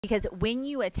Because when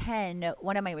you attend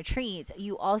one of my retreats,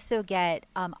 you also get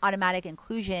automatic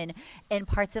inclusion in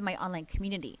parts of my online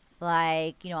community,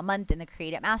 like, a month in the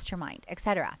Create It Mastermind,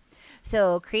 etc.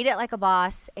 So Create It Like a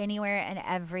Boss, anywhere and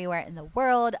everywhere in the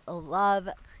world. Love,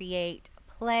 create,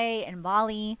 play in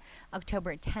Bali,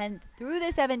 October 10th through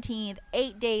the 17th,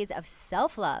 8 days of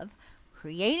self-love,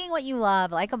 creating what you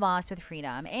love like a boss with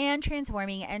freedom, and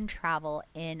transforming and travel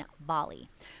in Bali.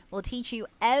 We'll teach you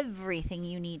everything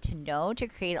you need to know to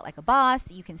create it like a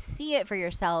boss. You can see it for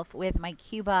yourself with my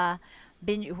Cuba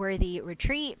binge-worthy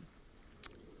retreat.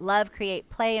 Love, create,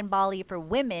 play in Bali for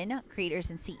women,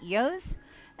 creators, and CEOs.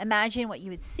 Imagine what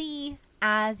you would see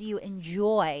as you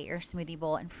enjoy your smoothie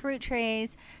bowl and fruit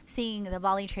trays, seeing the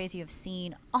Bali trays you have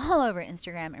seen all over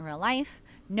Instagram in real life.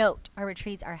 Note, our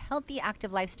retreats are healthy,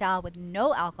 active lifestyle with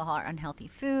no alcohol or unhealthy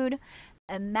food.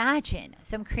 Imagine.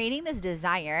 So I'm creating this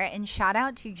desire, and shout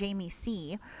out to Jamie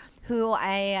C., who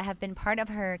I have been part of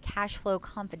her Cash Flow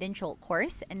Confidential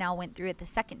course and now went through it the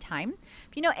second time.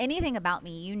 If you know anything about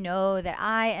me, you know that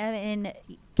I am in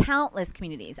countless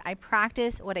communities. I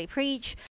practice what I preach.